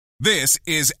This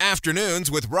is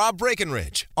Afternoons with Rob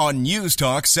Breckenridge on News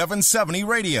Talk 770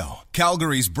 Radio,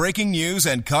 Calgary's breaking news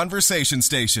and conversation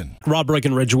station. Rob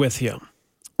Breckenridge with you.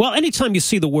 Well, anytime you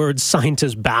see the word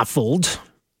scientist baffled,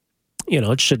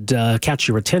 it should catch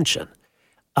your attention.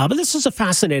 But this is a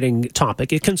fascinating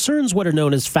topic. It concerns what are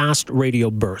known as fast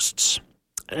radio bursts.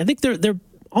 I think there are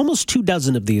almost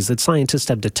 24 of these that scientists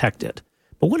have detected.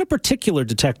 But one in particular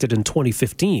detected in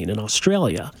 2015 in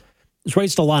Australia has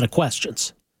raised a lot of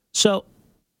questions. So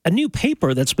a new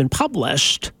paper that's been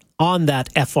published on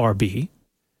that FRB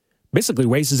basically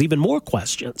raises even more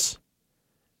questions.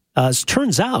 As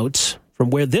turns out, from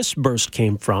where this burst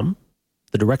came from,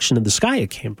 the direction of the sky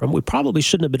it came from, we probably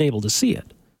shouldn't have been able to see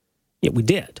it. Yet we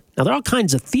did. Now, there are all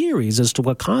kinds of theories as to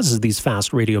what causes these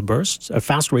fast radio bursts,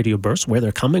 where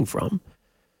they're coming from.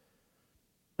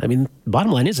 I mean, the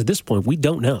bottom line is, at this point, we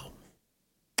don't know.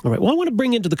 All right. Well, I want to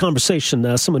bring into the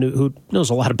conversation someone who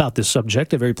knows a lot about this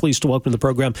subject. I'm very pleased to welcome to the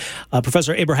program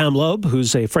Professor Abraham Loeb,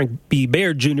 who's a Frank B.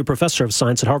 Baird Jr. Professor of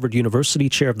Science at Harvard University,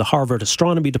 Chair of the Harvard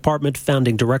Astronomy Department,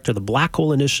 Founding Director of the Black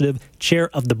Hole Initiative, Chair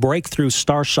of the Breakthrough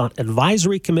Starshot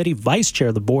Advisory Committee, Vice Chair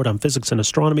of the Board on Physics and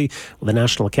Astronomy with the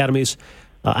National Academies.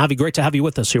 Avi, great to have you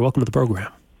with us here. Welcome to the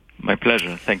program. My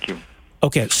pleasure. Thank you.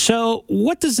 Okay, so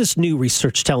what does this new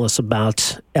research tell us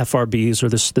about FRBs, or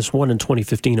this one in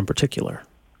 2015 in particular?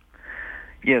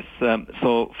 Yes,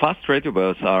 so fast radio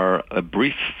bursts are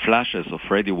brief flashes of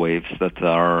radio waves that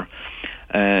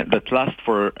last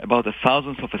for about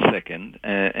 1,000th of a second,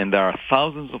 and there are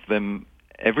thousands of them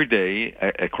every day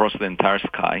across the entire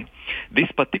sky.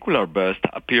 This particular burst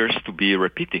appears to be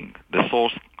repeating. The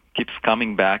source keeps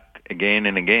coming back again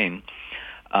and again,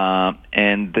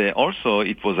 and also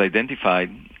it was identified.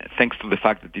 Thanks to the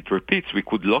fact that it repeats, we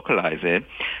could localize it.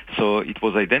 So it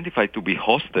was identified to be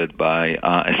hosted by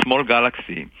a small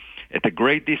galaxy at a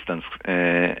great distance,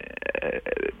 a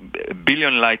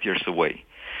billion light years away.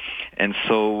 And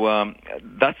so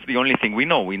that's the only thing we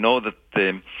know. We know that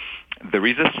there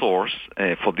is a source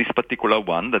for this particular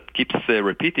one that keeps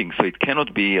repeating, so it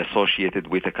cannot be associated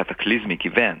with a cataclysmic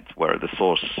event where the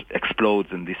source explodes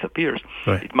and disappears.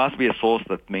 Right. It must be a source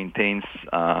that maintains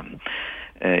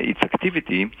its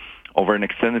activity over an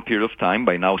extended period of time,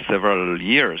 by now several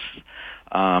years,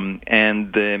 and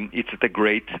it's at a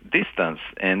great distance,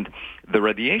 and the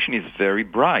radiation is very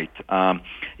bright.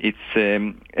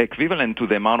 It's equivalent to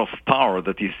the amount of power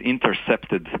that is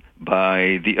intercepted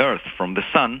by the Earth from the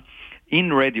sun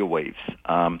in radio waves,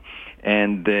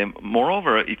 and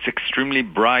moreover, it's extremely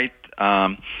bright.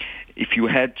 If you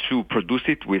had to produce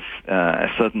it with a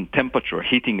certain temperature,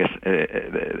 heating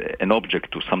an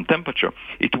object to some temperature,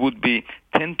 it would be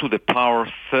 10 to the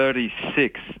power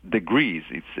 36 degrees.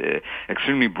 It's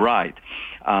extremely bright.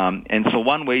 And so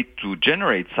one way to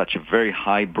generate such a very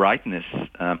high brightness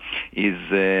is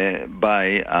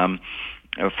by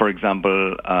for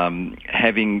example,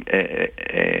 having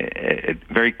a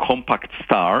very compact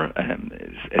star,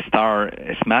 a star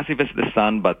as massive as the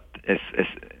sun, but as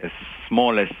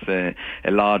small as a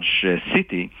large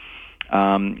city,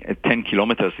 10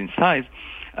 kilometers in size.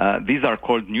 These are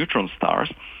called neutron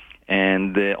stars.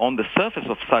 And on the surface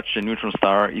of such a neutron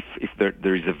star, if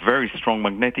there is a very strong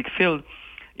magnetic field,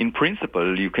 in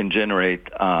principle, you can generate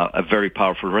a very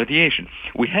powerful radiation.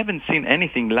 We haven't seen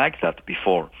anything like that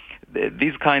before.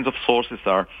 These kinds of sources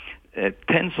are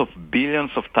tens of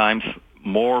billions of times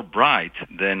more bright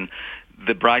than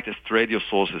the brightest radio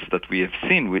sources that we have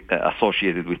seen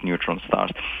associated with neutron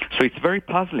stars. So it's very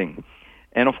puzzling.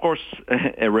 And of course,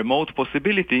 a remote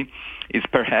possibility is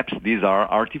perhaps these are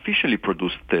artificially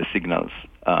produced signals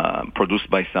produced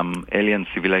by some alien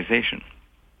civilization.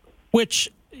 Which,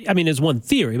 I mean, is one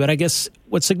theory, but I guess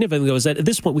what's significant, though, is that at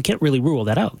this point we can't really rule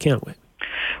that out, can't we?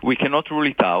 We cannot rule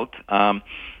it out.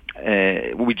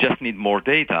 We just need more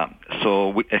data.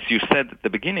 So, as you said at the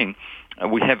beginning,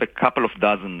 we have a couple of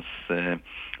dozens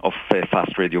of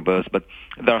fast radio bursts, but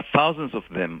there are thousands of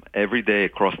them every day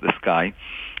across the sky.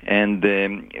 And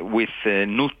with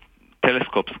new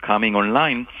telescopes coming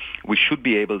online, we should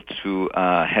be able to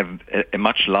have a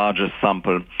much larger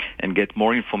sample and get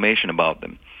more information about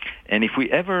them. And if we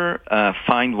ever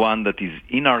find one that is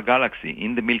in our galaxy,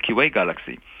 in the Milky Way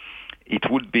galaxy, it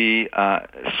would be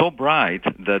so bright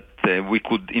that we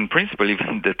could, in principle,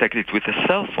 even detect it with a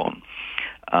cell phone.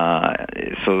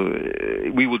 So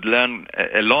we would learn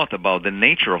a lot about the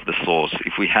nature of the source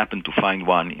if we happen to find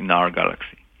one in our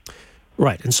galaxy.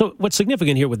 Right. And so what's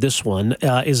significant here with this one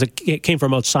is it came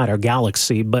from outside our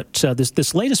galaxy, but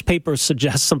this latest paper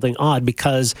suggests something odd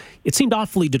because it seemed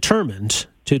awfully determined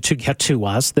to get to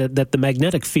us, that the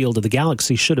magnetic field of the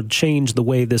galaxy should have changed the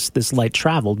way this light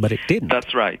traveled, but it didn't.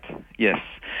 That's right, yes.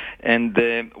 And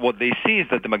what they see is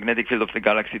that the magnetic field of the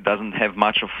galaxy doesn't have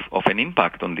much of an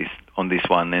impact on this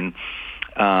one. And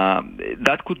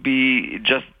that could be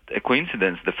just a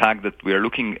coincidence, the fact that we are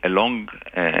looking along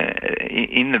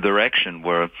in a direction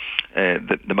where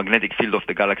the magnetic field of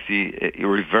the galaxy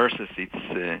reverses its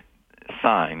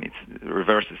sign, it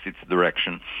reverses its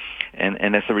direction.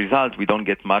 And as a result, we don't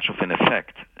get much of an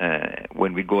effect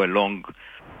when we go along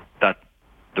that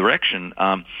direction.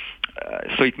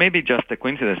 So it may be just a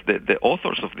coincidence. The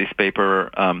authors of this paper,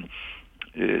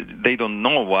 they don't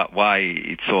know why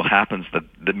it so happens that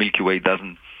the Milky Way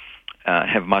doesn't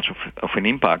have much of an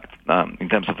impact in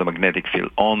terms of the magnetic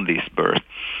field on this burst.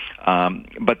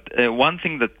 But one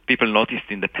thing that people noticed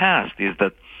in the past is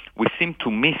that we seem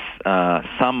to miss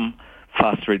some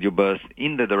fast radio bursts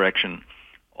in the direction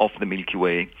of the Milky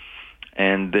Way.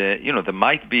 And, there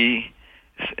might be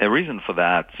a reason for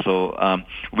that. So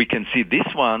we can see this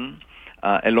one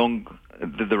along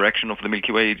the direction of the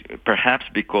Milky Way, perhaps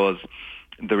because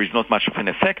there is not much of an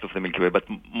effect of the Milky Way, but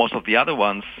most of the other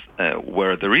ones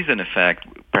where there is an effect,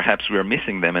 perhaps we are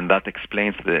missing them, and that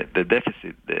explains the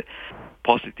deficit, the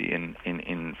paucity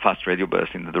in fast radio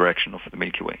bursts in the direction of the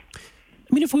Milky Way.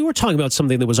 I mean, if we were talking about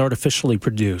something that was artificially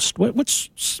produced, what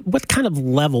kind of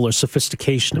level or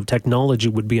sophistication of technology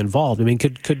would be involved? I mean,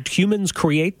 could humans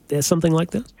create something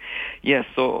like this? Yes.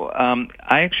 So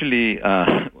I actually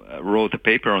wrote a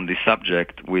paper on this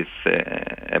subject with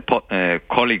a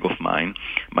colleague of mine,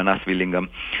 Manas Willingham,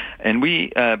 and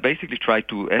we basically tried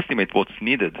to estimate what's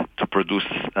needed to produce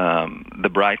the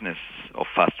brightness of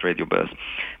fast radio bursts.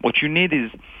 What you need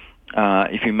is,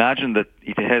 if you imagine that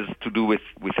it has to do with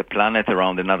a planet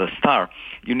around another star,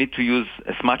 you need to use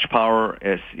as much power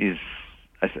as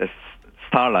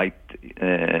starlight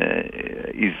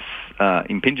is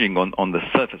impinging on the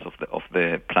surface of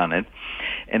the planet,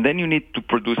 and then you need to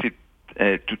produce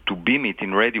it to beam it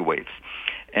in radio waves.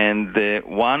 And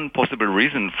one possible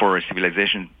reason for a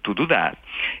civilization to do that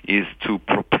is to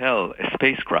propel a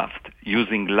spacecraft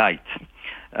using light.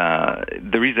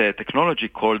 There is a technology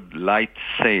called light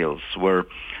sails, where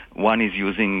one is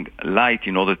using light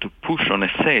in order to push on a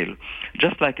sail,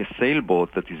 just like a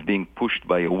sailboat that is being pushed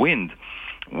by a wind,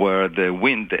 where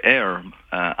the air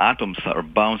atoms are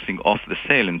bouncing off the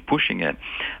sail and pushing it.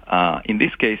 In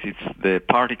this case, it's the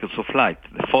particles of light,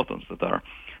 the photons, that are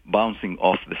bouncing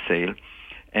off the sail.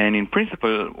 And in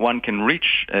principle, one can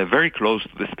reach very close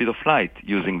to the speed of light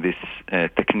using this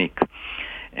technique.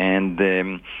 And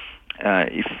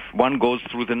if one goes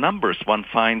through the numbers, one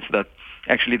finds that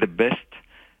actually the best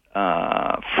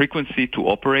frequency to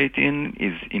operate in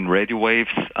is in radio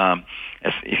waves.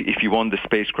 If you want the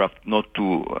spacecraft not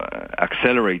to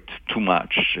accelerate too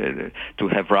much, to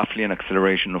have roughly an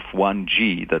acceleration of 1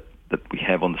 g that we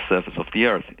have on the surface of the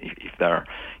Earth. If there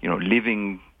are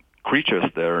living creatures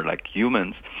there like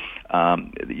humans,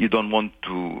 you don't want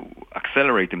to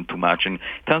accelerate them too much. And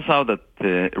it turns out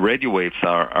that radio waves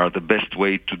are the best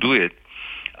way to do it.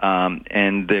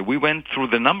 And we went through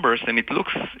the numbers, and it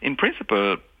looks, in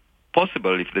principle,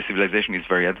 possible if the civilization is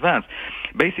very advanced.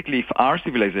 Basically, if our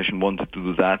civilization wanted to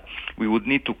do that, we would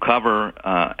need to cover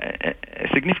a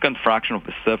significant fraction of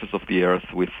the surface of the Earth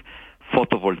with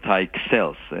photovoltaic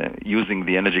cells, using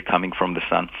the energy coming from the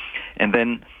sun, and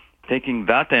then taking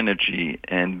that energy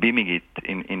and beaming it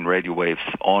in radio waves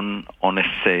on a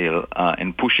sail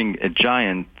and pushing a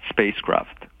giant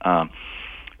spacecraft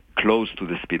close to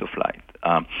the speed of light.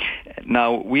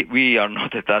 Now, we are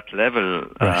not at that level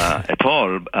at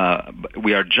all.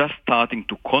 We are just starting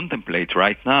to contemplate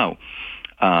right now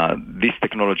this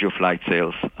technology of light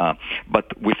sails,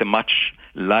 but with a much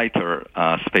lighter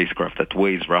spacecraft that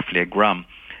weighs roughly a gram.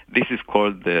 This is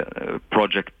called the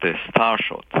project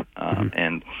Starshot,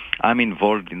 and I'm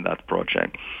involved in that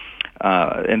project.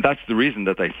 And that's the reason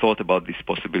that I thought about this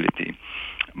possibility.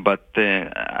 But,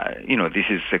 this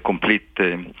is a complete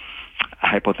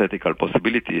hypothetical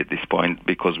possibility at this point,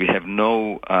 because we have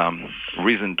no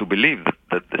reason to believe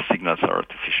that the signals are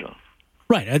artificial.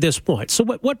 Right, at this point. So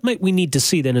what might we need to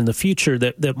see then in the future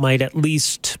that might at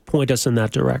least point us in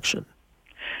that direction?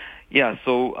 Yeah,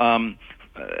 so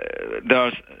there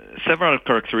are several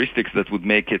characteristics that would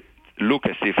make it look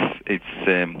as if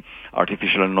it's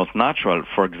artificial and not natural.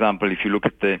 For example, if you look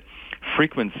at the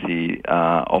frequency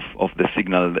of the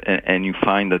signal, and you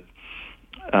find that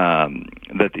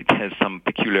it has some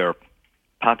peculiar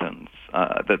patterns,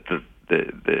 that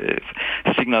the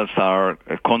signals are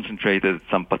concentrated at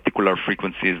some particular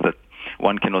frequencies that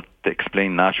one cannot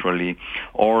explain naturally,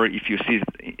 or if you see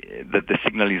that the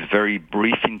signal is very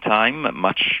brief in time,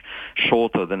 much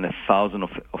shorter than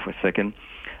 1,000th of a second,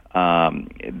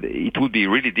 it would be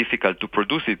really difficult to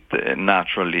produce it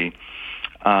naturally.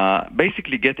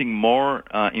 Basically, getting more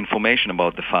information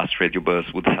about the fast radio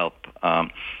bursts would help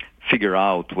figure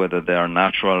out whether they are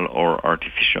natural or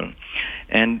artificial.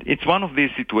 And it's one of these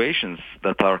situations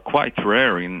that are quite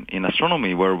rare in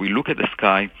astronomy, where we look at the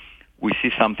sky, we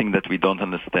see something that we don't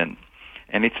understand.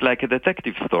 And it's like a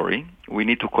detective story. We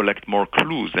need to collect more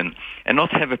clues and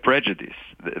not have a prejudice.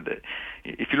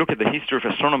 If you look at the history of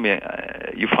astronomy,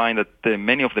 you find that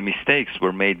many of the mistakes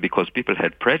were made because people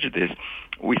had prejudice.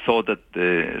 We thought that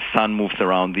the sun moves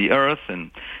around the Earth, and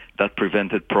that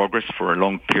prevented progress for a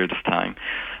long period of time.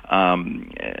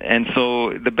 And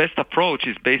so the best approach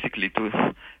is basically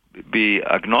to be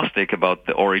agnostic about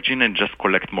the origin and just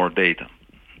collect more data.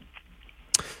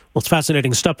 Well, it's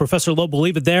fascinating stuff. Professor Loeb, we'll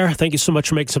leave it there. Thank you so much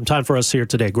for making some time for us here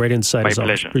today. Great insight. My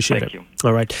pleasure. Appreciate Thank it. you.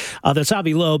 All right. That's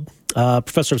Avi Loeb,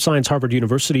 Professor of Science, Harvard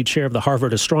University, Chair of the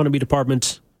Harvard Astronomy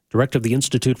Department, Director of the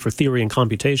Institute for Theory and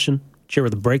Computation, Chair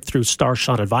of the Breakthrough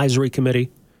Starshot Advisory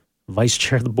Committee, Vice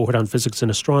Chair of the Board on Physics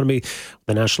and Astronomy,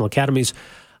 the National Academies.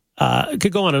 It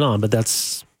could go on, but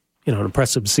that's an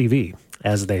impressive CV,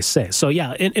 as they say. So,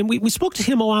 yeah, and we spoke to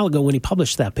him a while ago when he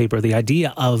published that paper, the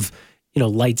idea of,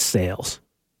 light sails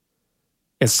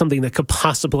as something that could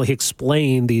possibly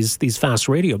explain these fast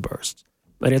radio bursts.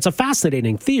 But it's a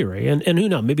fascinating theory, and who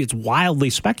knows, maybe it's wildly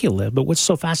speculative, but what's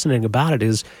so fascinating about it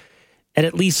is it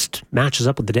at least matches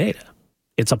up with the data.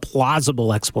 It's a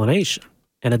plausible explanation.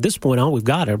 And at this point, all we've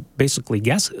got are basically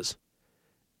guesses.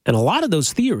 And a lot of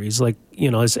those theories, like,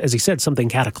 as he said, something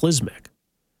cataclysmic,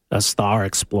 a star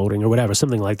exploding or whatever,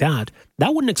 something like that,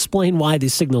 that wouldn't explain why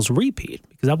these signals repeat,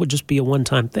 because that would just be a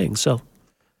one-time thing. So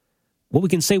what we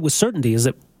can say with certainty is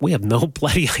that we have no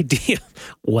bloody idea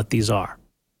what these are,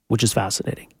 which is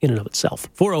fascinating in and of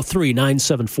itself.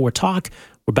 403-974-TALK.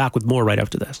 We're back with more right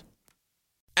after this.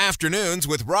 Afternoons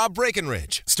with Rob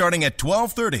Breckenridge, starting at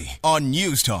 12:30 on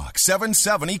News Talk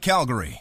 770 Calgary.